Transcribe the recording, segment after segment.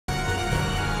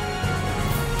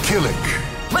Kilik.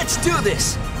 Let's do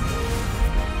this!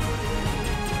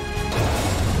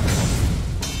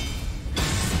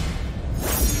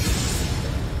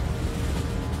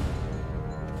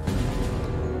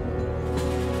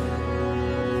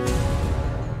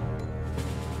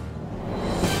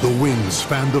 The winds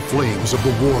fan the flames of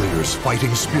the warriors'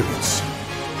 fighting spirits.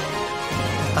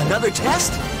 Another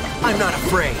test? I'm not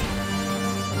afraid.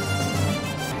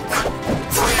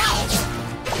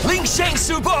 Ling Shang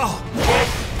Subo!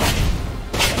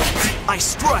 I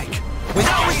strike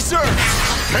without reserve!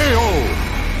 KO!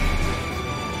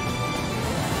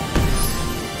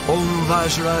 Om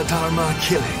Vajra Dharma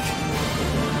Kilik.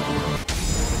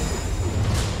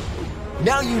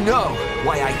 Now you know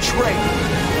why I train.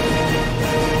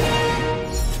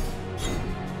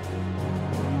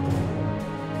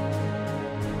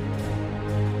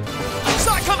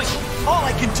 All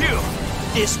I can do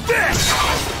is this!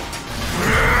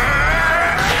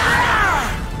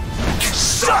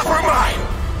 Suffer my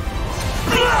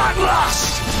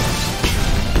bloodlust!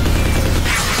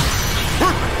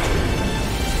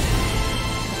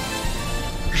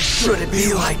 Should it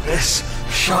be like this,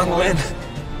 Xianghua?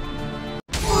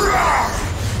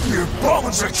 Your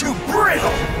bones are too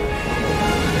brittle!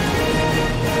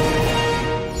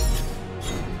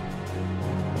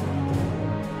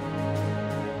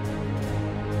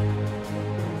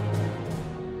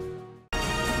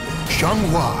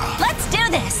 Xianghua. Let's do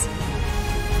this!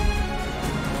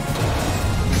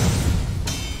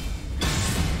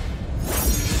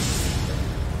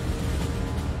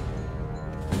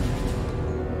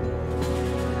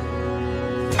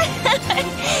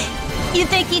 You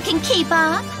think you can keep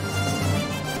up?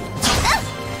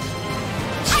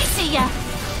 I see ya!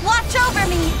 Watch over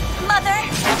me, Mother!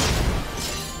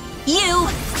 You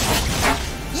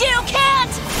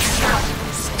can't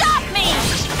stop me!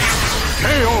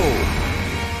 KO!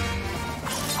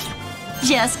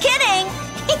 Just kidding!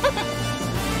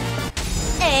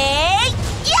 Hey,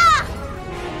 yeah!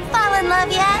 Fall in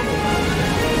love yet?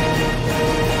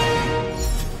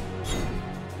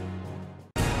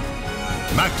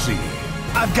 Maxi.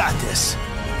 I've got this.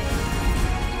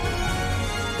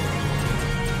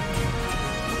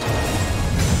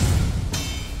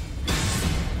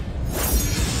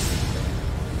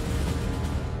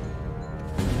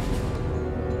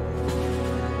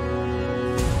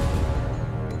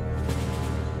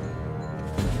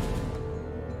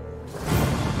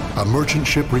 A merchant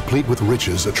ship replete with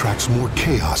riches attracts more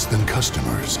chaos than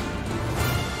customers.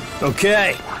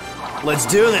 Okay, let's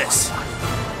do this.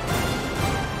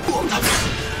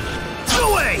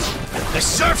 No way! The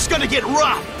surf's gonna get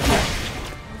rough!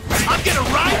 I'm gonna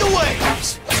ride the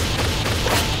waves!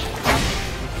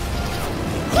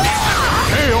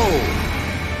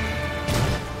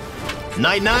 KO!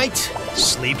 Night-night,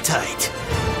 sleep tight.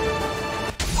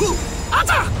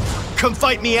 Come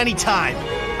fight me anytime.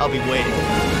 I'll be waiting.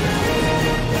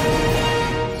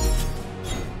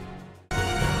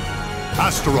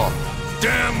 Astaroth.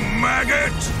 Damn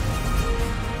maggot!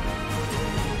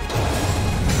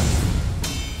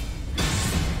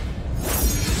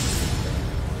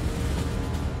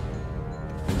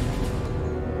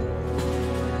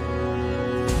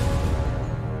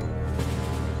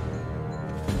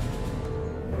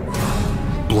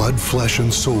 Blood, flesh,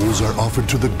 and souls are offered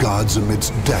to the gods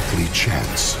amidst deathly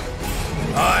chants.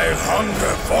 I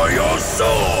hunger for your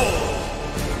soul!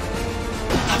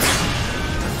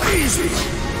 Easy!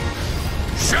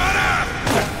 Shut up!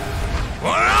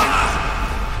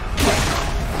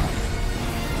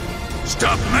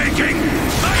 Stop making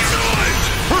that noise!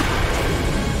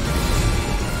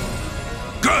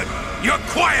 Good! You're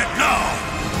quiet now!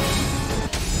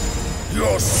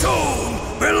 Your soul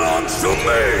belongs to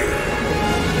me!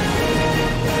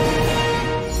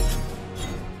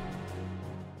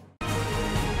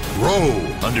 Groh.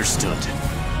 Understood.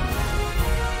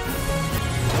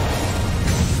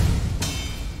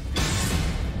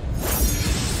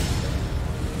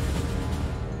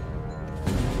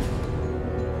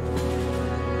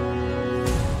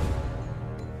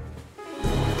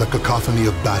 The cacophony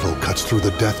of battle cuts through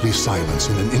the deathly silence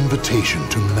in an invitation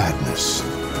to madness.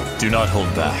 Do not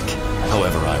hold back.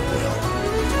 However, I will.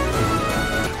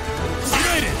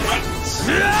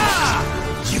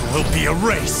 You will be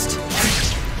erased!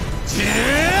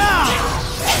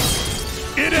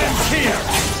 It ends here!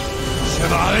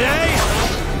 Chevalier!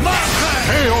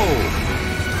 KO!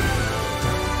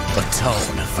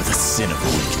 Atone for the sin of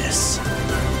weakness.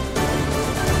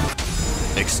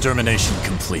 Extermination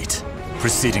complete.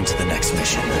 Proceeding to the next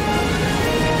mission.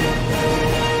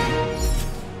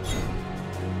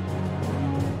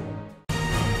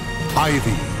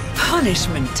 Ivy.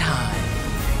 Punishment time.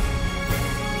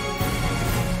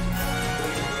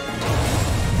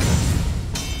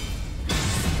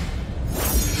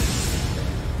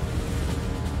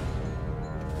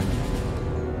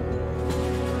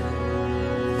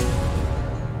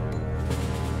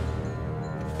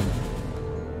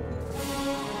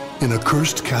 In a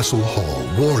cursed castle hall,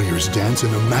 warriors dance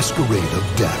in a masquerade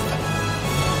of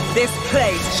death. This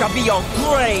place shall be your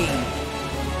grave!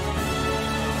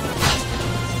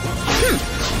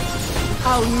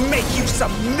 I'll make you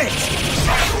submit!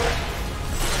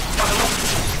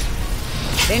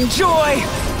 Enjoy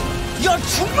your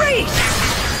treat!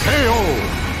 KO!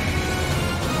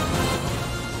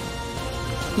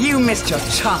 You missed your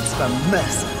chance for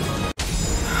mercy.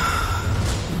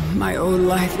 My old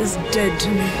life is dead to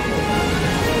me.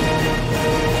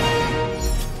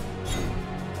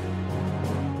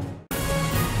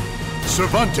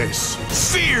 Cervantes!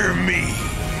 Fear me!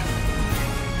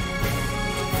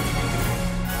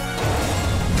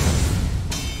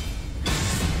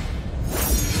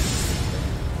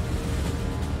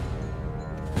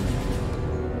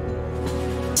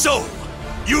 So,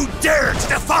 you dare to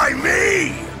defy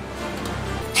me!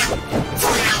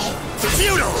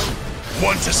 Futile!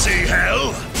 Want to see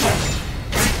hell?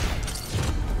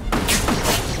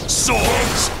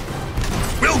 Swords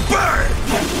will burn!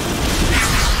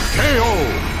 KO!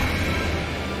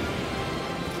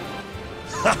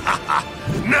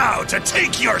 Now to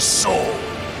take your soul!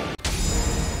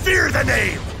 Fear the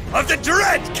name of the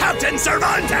dread Captain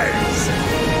Cervantes!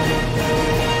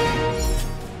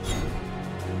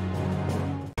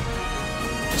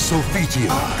 Sophitia!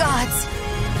 Oh, gods!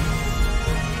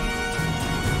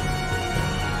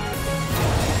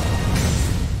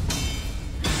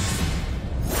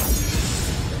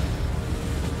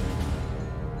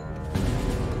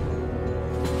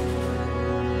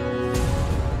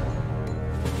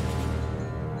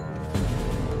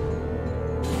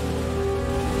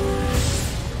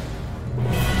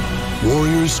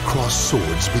 Warriors cross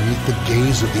swords beneath the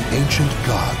gaze of the ancient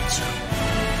gods.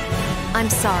 I'm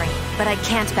sorry, but I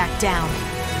can't back down.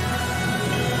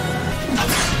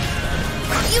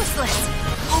 Useless!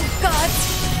 Oh, gods!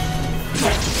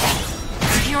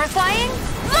 Purifying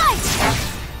light!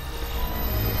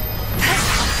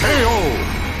 KO!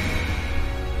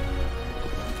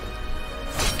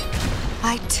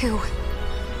 I, too,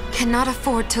 cannot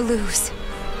afford to lose.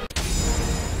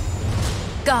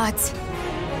 Gods,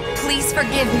 please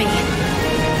forgive me.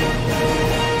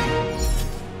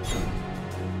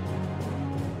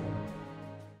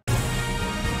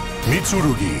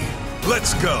 Mitsurugi.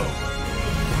 Let's go!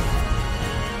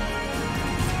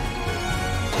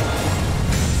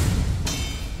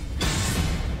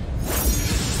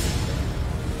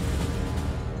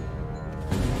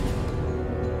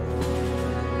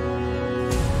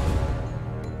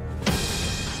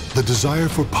 The desire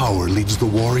for power leads the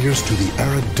warriors to the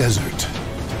arid desert.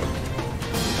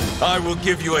 I will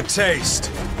give you a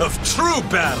taste of true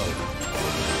battle!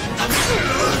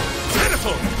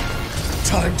 Pitiful!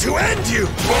 Time to end you!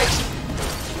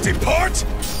 Depart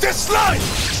this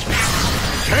life!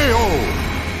 KO!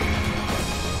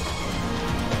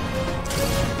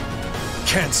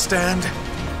 Can't stand?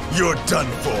 You're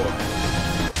done for.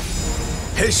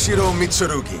 Heishiro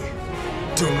Mitsurugi.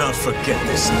 Do not forget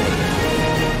this name.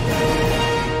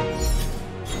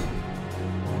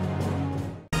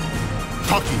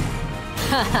 Taki.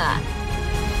 Haha.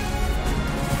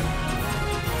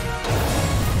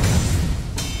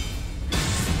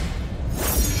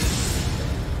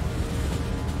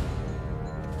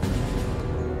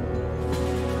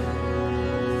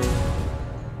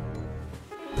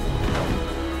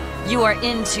 You are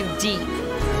in too deep.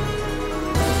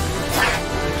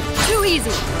 Too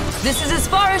easy. This is as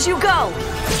far as you go.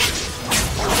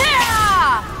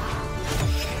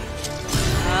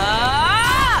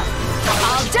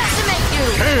 I'll decimate you.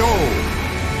 KO!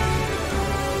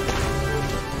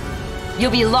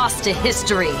 You'll be lost to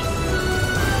history.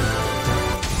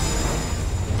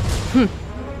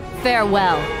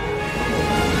 Farewell.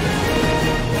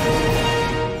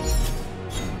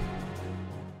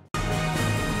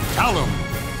 Talim.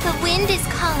 The wind is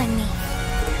calling me.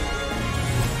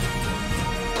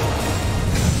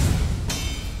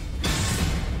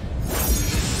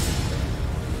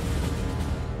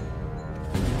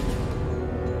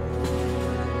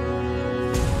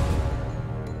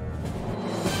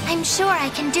 I'm sure I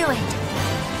can do it.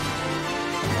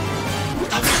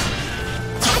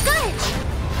 I got it!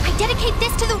 I dedicate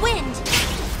this to the wind,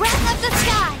 breath of the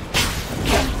sky.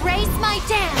 Embrace my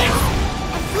dance,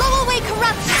 and blow away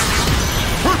corruption.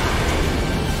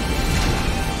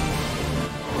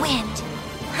 Wind,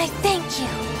 I thank you.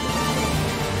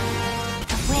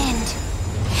 The wind,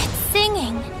 it's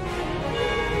singing.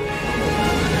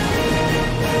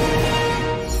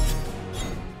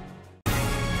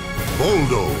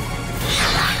 Voldo.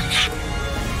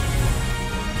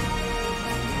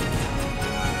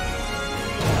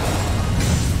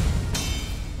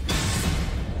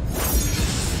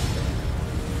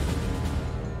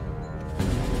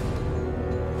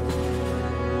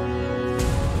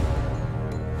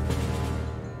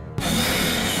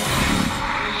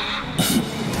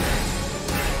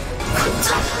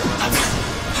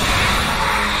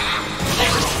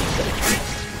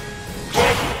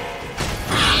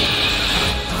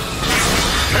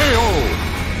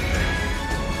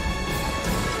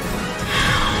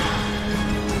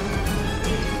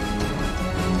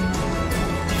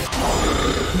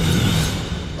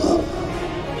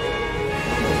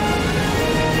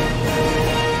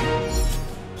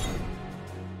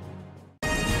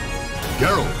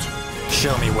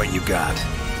 what you got.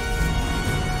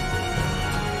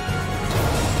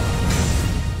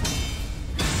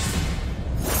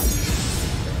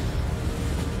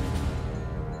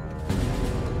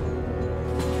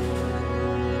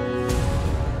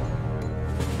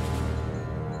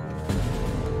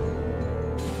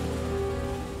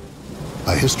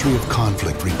 A history of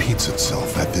conflict repeats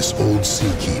itself at this old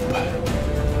sea keep.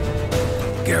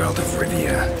 Geralt of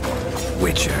Rivia,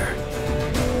 Witcher.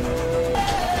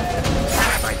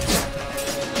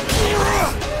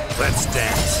 Let's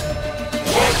dance.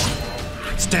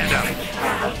 Stand up.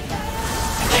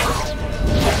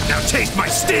 Now taste my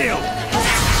steel!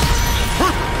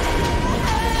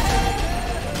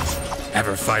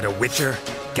 Ever fight a Witcher?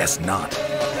 Guess not.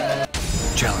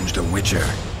 Challenged a Witcher.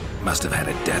 Must have had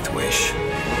a death wish.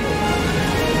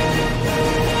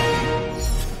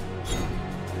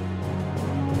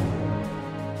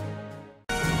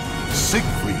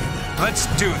 Siegfried. Let's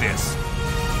do this.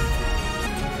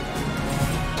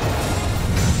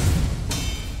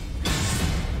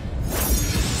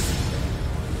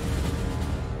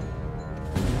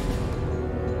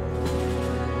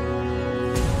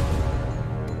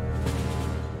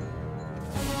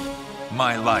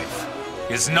 My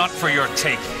life is not for your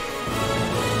taking.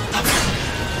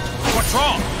 What's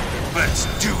wrong? Let's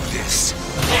do this.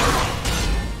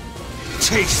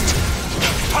 Taste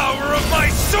the power of my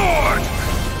sword!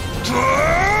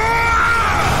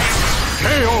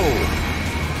 KO!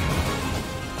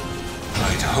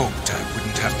 I'd hoped I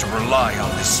wouldn't have to rely on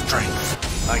this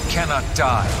strength. I cannot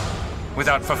die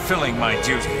without fulfilling my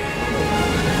duty.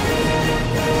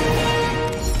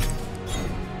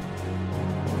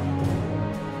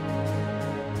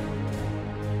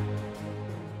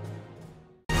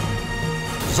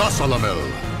 Zasalmel.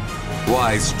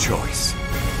 Wise choice.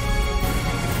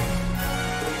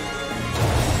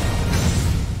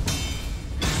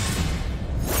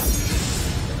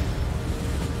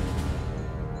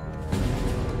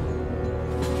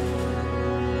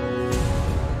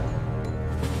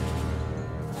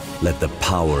 Let the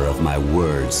power of my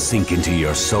words sink into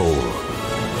your soul.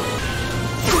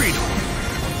 Freedom!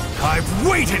 I've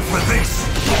waited for this!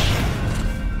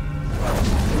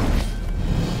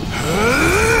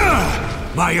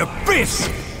 My abyss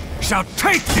shall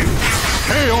take you!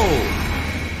 KO!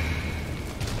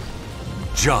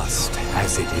 Just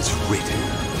as it is written.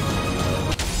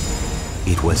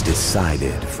 It was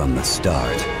decided from the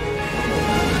start.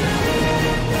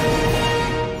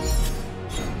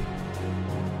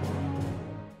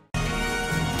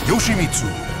 Yoshimitsu.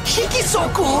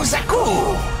 Hikisoku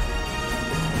Zaku!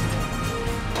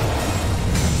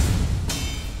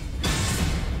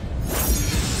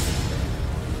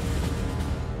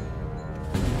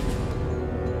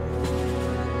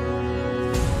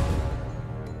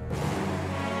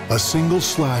 A single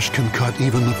slash can cut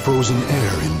even the frozen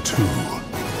air in two.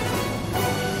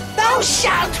 Thou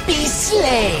shalt be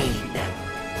slain!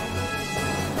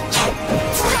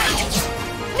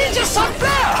 Ninja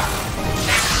Sunflare!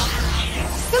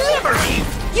 Deliver me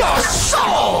your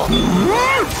soul!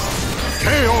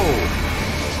 KO!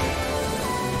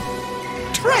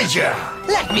 Treasure,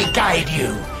 let me guide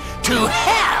you to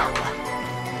hell!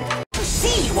 To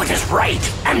see what is right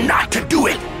and not to do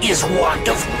it is want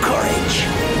of courage.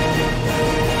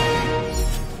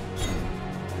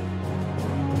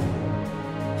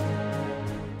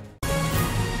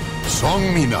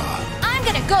 Seong Mi-na. I'm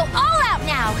gonna go all out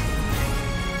now!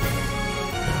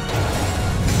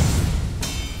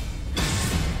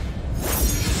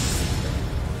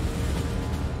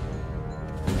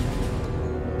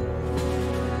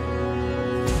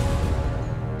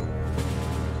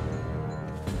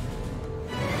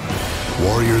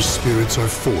 Warriors' spirits are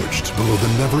forged below the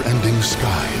never-ending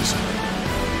skies.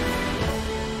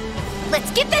 Let's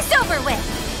get this over with!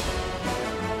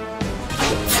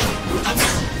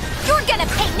 You're gonna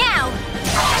pay now!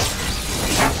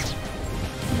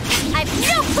 I've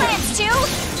no plans to!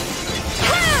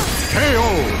 KO!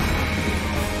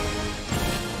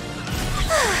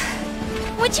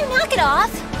 Would you knock it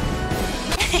off?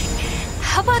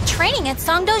 How about training at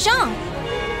Songdojang?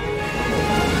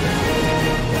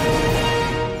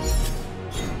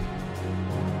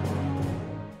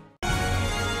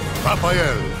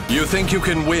 Raphael. You think you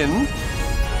can win?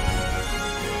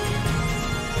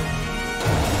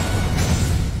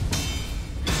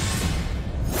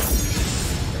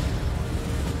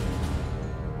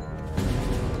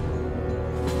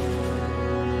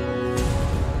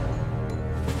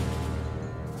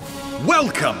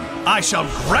 Welcome! I shall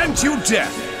grant you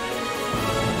death!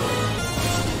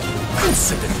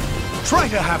 Incident. Try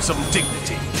to have some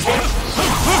dignity.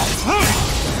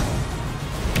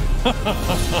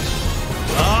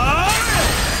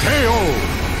 KO!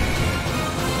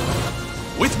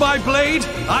 With my blade,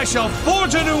 I shall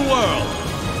forge a new world!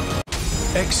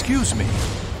 Excuse me,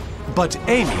 but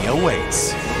Amy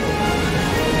awaits.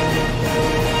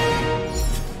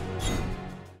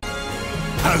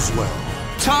 Azwel.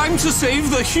 Time to save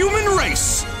the human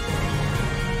race!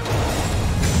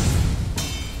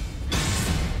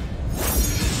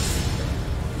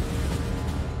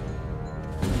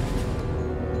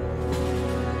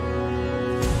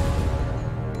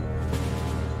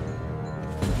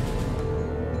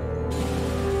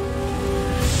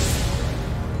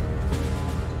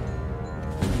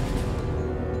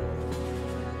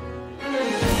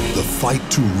 The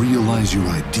fight to realize your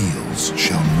ideals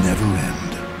shall never end.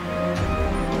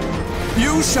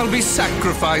 You shall be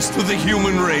sacrificed to the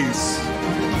human race.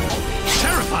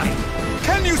 Terrifying!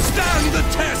 Can you stand the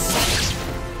test?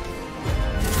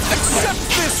 Accept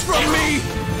this from me!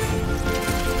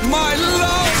 My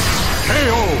love!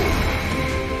 KO!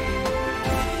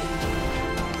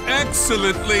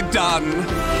 Excellently done!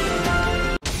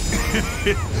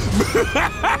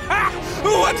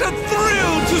 What a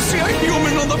thrill to see a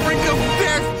human on the brink of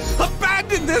death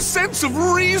abandon their sense of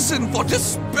reason for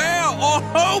despair or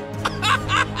hope!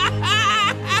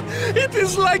 It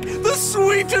is like the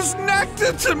sweetest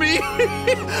nectar to me!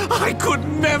 I could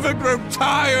never grow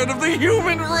tired of the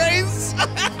human race!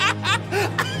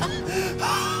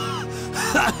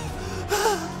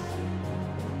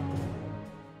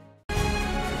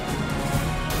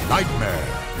 Nightmare.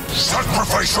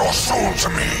 Sacrifice your soul to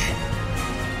me!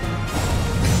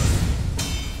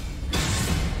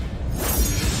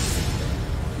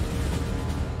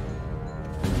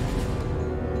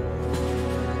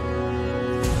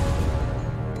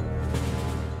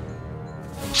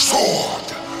 Sword,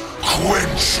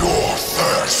 quench your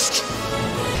thirst!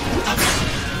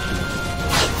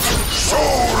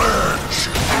 Soul Edge,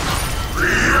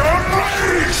 be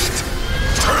unleashed!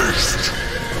 Taste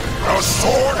the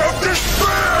sword of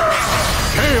despair!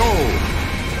 KO!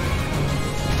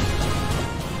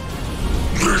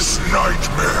 This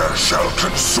nightmare shall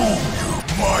consume you,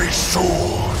 my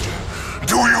sword.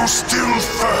 Do you still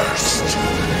thirst?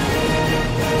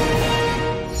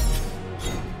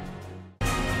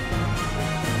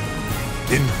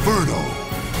 Inferno.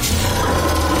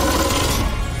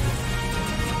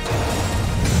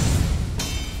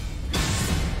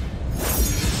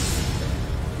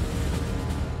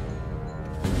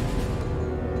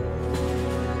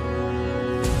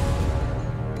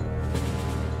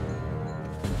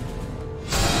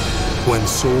 When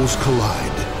souls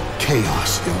collide,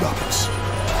 chaos erupts.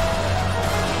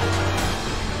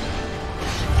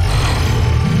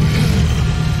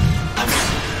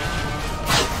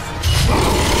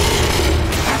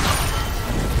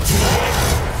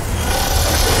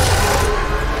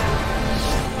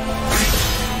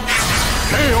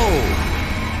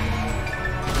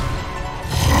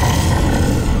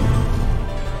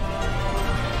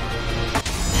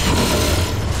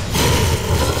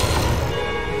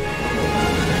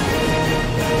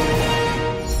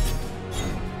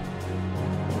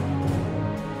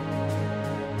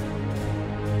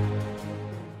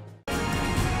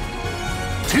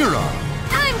 Tira!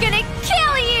 I'm gonna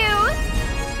kill you!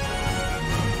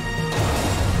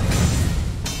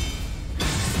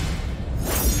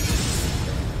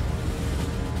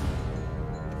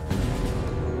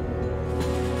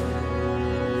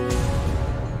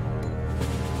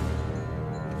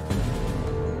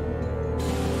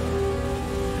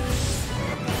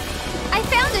 I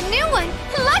found a new one!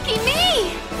 Lucky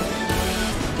me!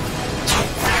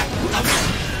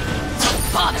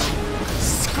 Father!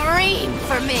 Scream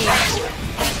for me!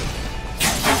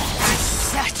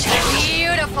 Such a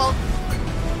beautiful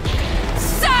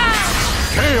sound!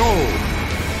 KO!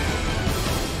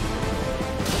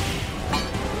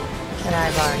 But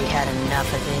I've already had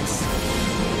enough of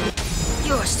this.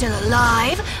 You're still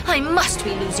alive? I must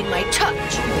be losing my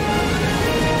touch.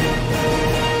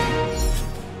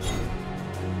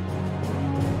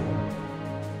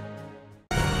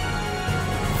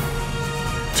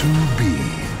 To be.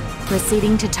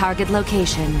 Proceeding to target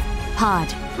location.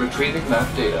 Pod. Retrieving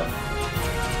map data.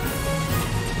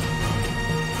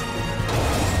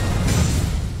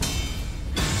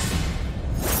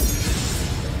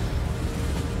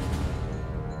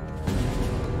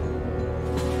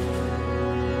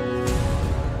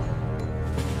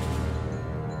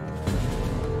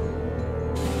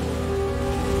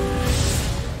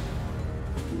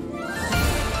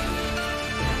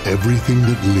 Everything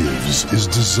that lives is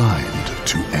designed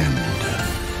to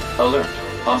end. Alert.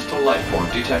 Hostile life form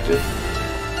detected.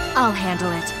 I'll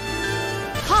handle it.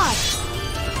 Pod.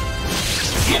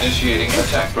 Initiating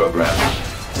attack program.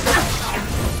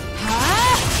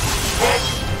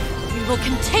 We will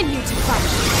continue to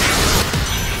fight.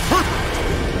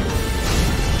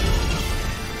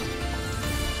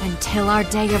 Until our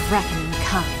day of reckoning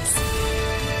comes.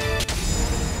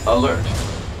 Alert.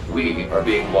 We are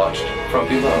being watched from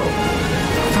below.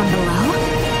 From below?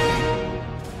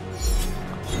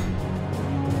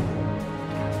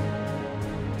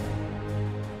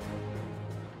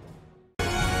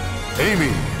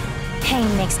 Amy!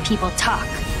 Pain makes people talk.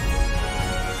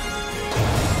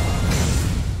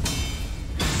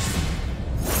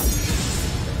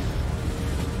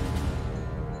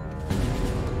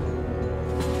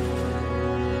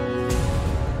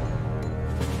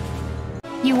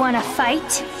 You wanna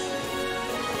fight?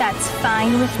 That's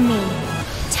fine with me.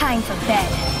 Time for bed.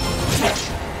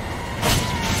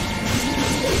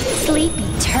 Sleep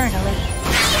eternally.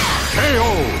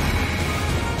 KO!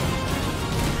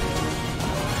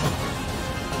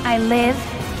 I live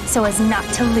so as not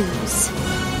to lose.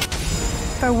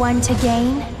 For one to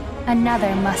gain,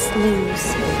 another must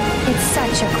lose. It's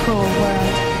such a cruel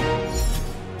world.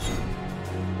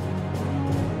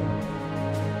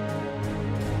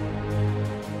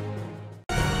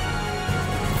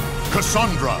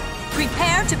 Cassandra!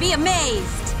 Prepare to be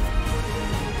amazed!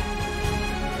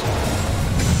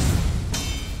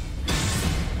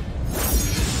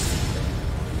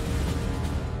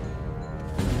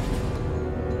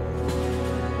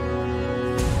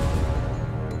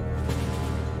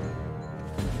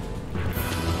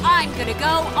 I'm gonna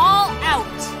go all out!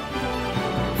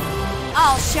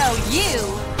 I'll show you!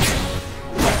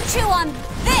 Chew on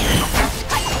this!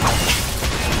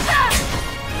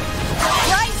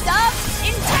 Price of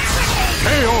integrity!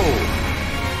 KO!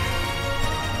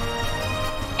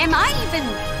 Am I even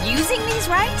using these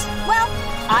right? Well,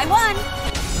 I won!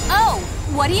 Oh,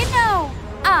 what do you know?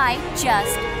 I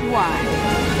just won.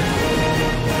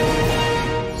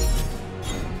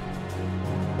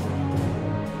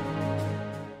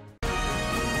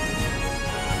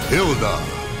 Hilde!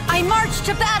 I march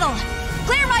to battle!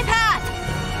 Clear my path!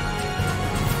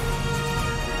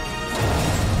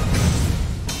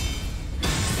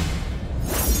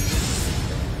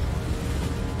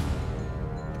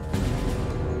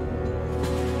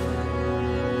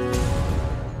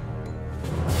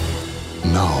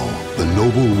 Now, the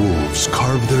noble wolves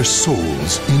carve their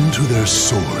souls into their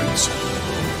swords.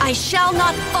 I shall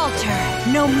not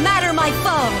falter, no matter my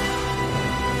foe!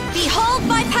 Behold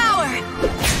my power!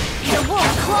 The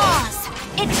wolf claws!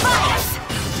 It bites!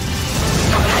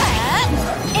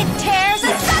 It tears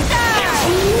asunder!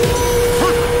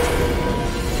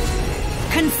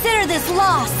 Consider this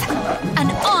loss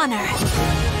an honor!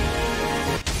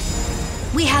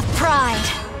 We have pride,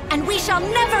 and we shall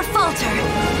never falter!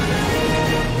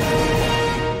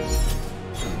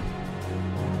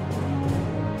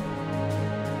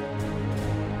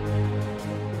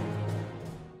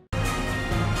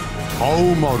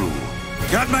 Haohmaru!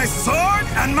 Got my sword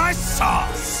and my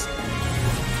sauce!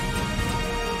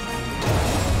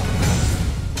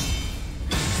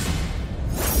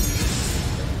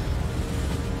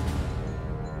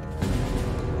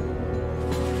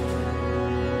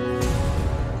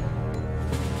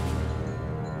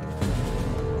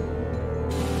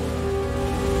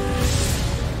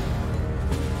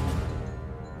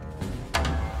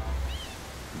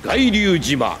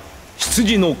 Gairyu-jima,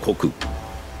 Hitsujin no Koku.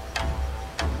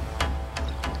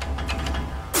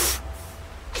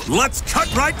 Let's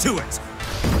cut right to it!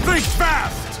 Think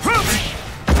fast!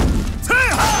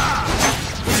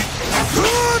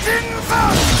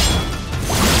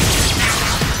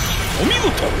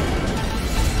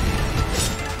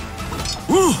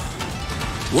 Whew.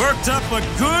 Worked up a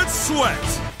good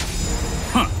sweat!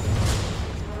 Huh.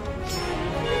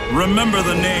 Remember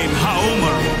the name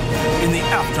Haohmaru in the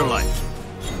afterlife.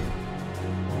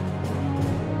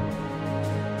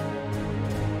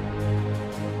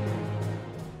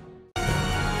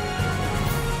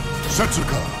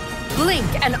 Setsuka!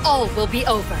 Blink and all will be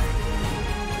over.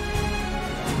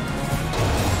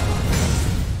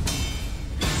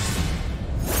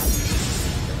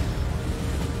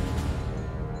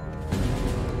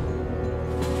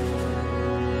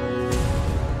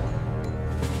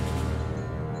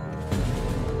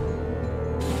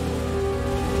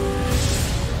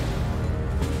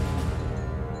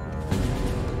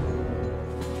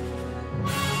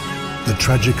 The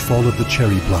tragic fall of the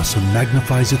cherry blossom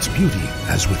magnifies its beauty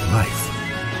as with life.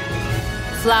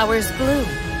 Flowers bloom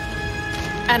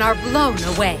and are blown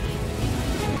away.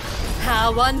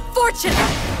 How unfortunate!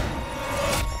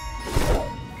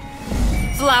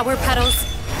 Flower petals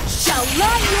shall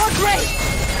line your grave!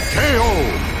 KO!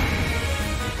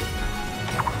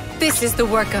 This is the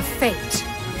work of fate.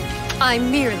 I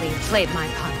merely played my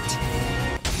part.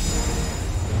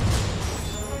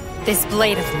 This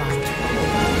blade of mine,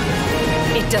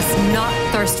 it does not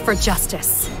thirst for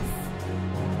justice.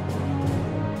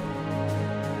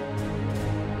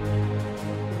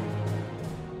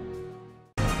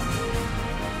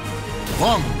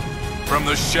 Hwang! From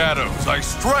the shadows, I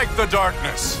strike the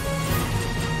darkness!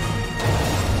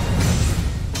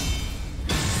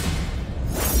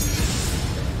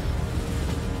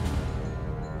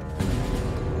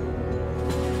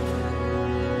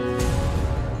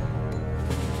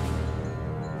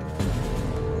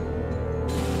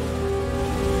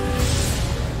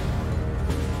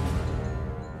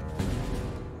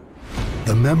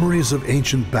 The memories of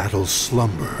ancient battles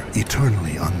slumber,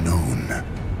 eternally unknown.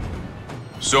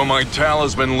 So my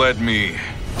talisman led me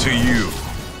to you.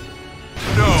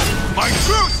 No, my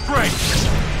true strength!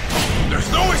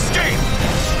 There's no escape!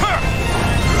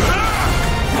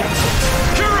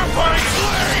 Purifying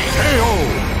blade! KO!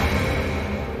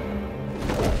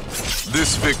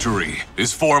 This victory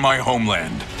is for my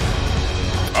homeland.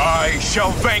 I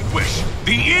shall vanquish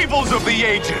the evils of the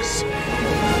ages!